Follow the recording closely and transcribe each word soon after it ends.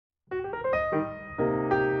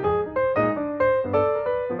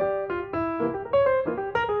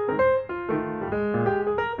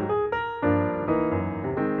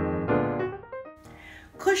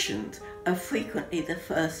Cushions are frequently the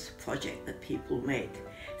first project that people make.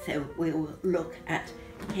 So we'll look at,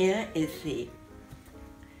 here is the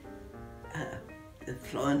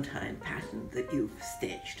Florentine pattern that you've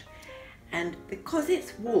stitched. And because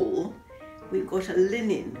it's wool, we've got a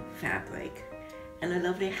linen fabric and a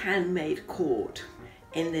lovely handmade cord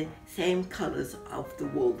in the same colours of the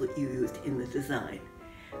wool that you used in the design.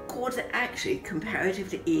 Cords are actually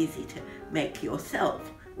comparatively easy to make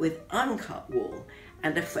yourself with uncut wool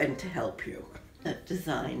and a friend to help you. The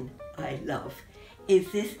design I love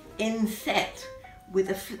is this inset with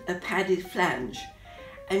a padded flange,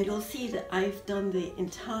 and you'll see that I've done the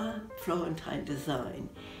entire Florentine design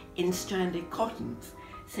in stranded cottons,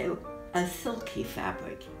 so a silky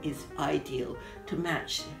fabric is ideal to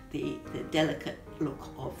match the delicate look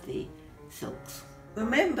of the silks.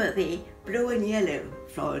 Remember the blue and yellow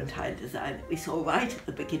Florentine design that we saw right at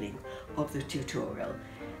the beginning of the tutorial,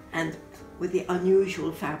 and with the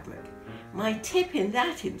unusual fabric? My tip in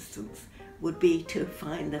that instance would be to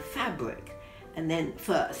find the fabric and then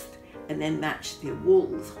match the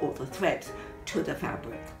wools or the threads to the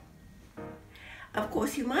fabric. Of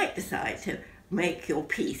course, you might decide to make your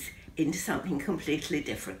piece into something completely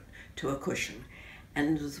different to a cushion,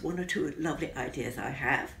 and there's one or two lovely ideas I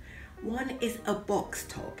have. One is a box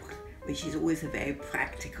top, which is always a very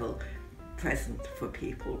practical present for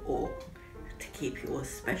people, or to keep your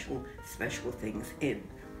special things in.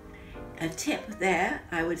 A tip there,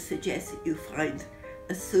 I would suggest that you find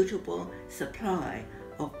a suitable supply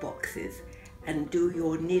of boxes and do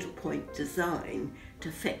your needlepoint design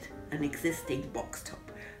to fit an existing box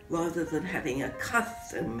top, rather than having a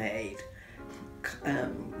custom made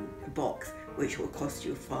box which will cost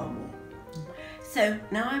you far more. So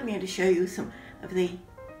now I'm going to show you some of the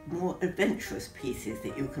more adventurous pieces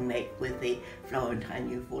that you can make with the Florentine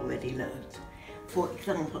you've already learned. For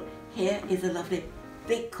example, here is a lovely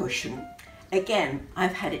big cushion. Again,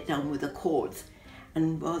 I've had it done with the cords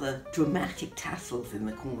and rather dramatic tassels in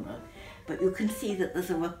the corner, but you can see that there's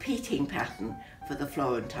a repeating pattern for the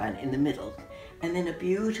Florentine in the middle, and then a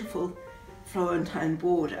beautiful Florentine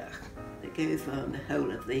border that goes around the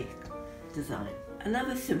whole of the design.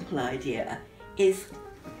 Another simple idea is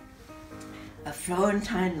a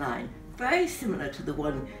Florentine line, very similar to the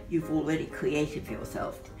one you've already created for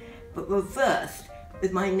yourself, but reversed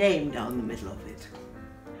with my name down the middle of it.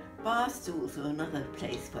 Bar stools are another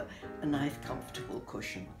place for a nice comfortable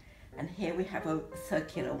cushion, and here we have a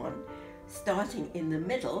circular one starting in the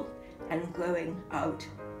middle and growing out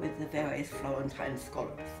with the various Florentine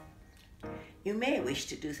scallops. You may wish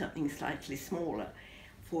to do something slightly smaller,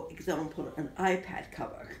 for example an iPad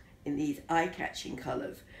cover in these eye-catching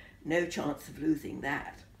colours, no chance of losing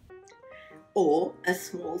that. Or a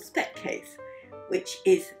small spec case, which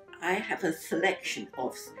is, I have a selection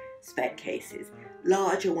of spec cases,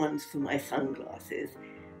 larger ones for my sunglasses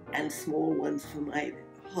and small ones for my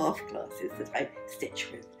half glasses that I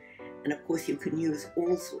stitch with. And of course you can use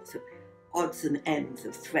all sorts of odds and ends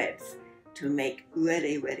of threads to make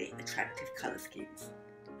really attractive colour schemes.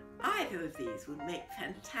 Either of these would make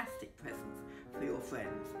fantastic presents for your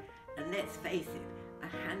friends, and let's face it,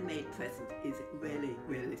 a handmade present is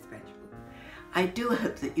really special. I do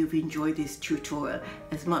hope that you've enjoyed this tutorial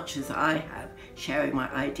as much as I have, sharing my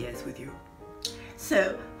ideas with you.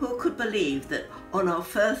 So who could believe that on our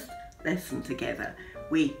first lesson together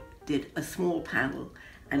we did a small panel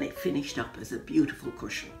and it finished up as a beautiful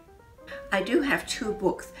cushion. I do have two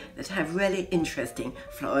books that have really interesting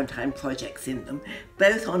Florentine projects in them,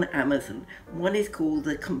 both on Amazon. One is called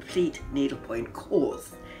The Complete Needlepoint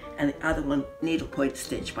Course, and the other one, Needlepoint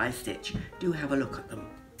Stitch by Stitch. Do have a look at them.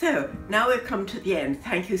 So now we've come to the end.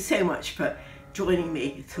 Thank you so much for joining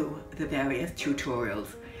me through the various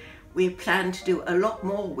tutorials. We plan to do a lot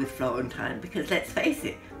more with Florentine because, let's face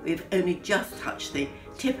it, we've only just touched the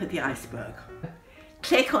tip of the iceberg.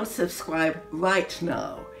 Click on subscribe right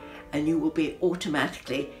now and you will be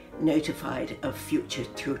automatically notified of future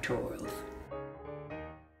tutorials.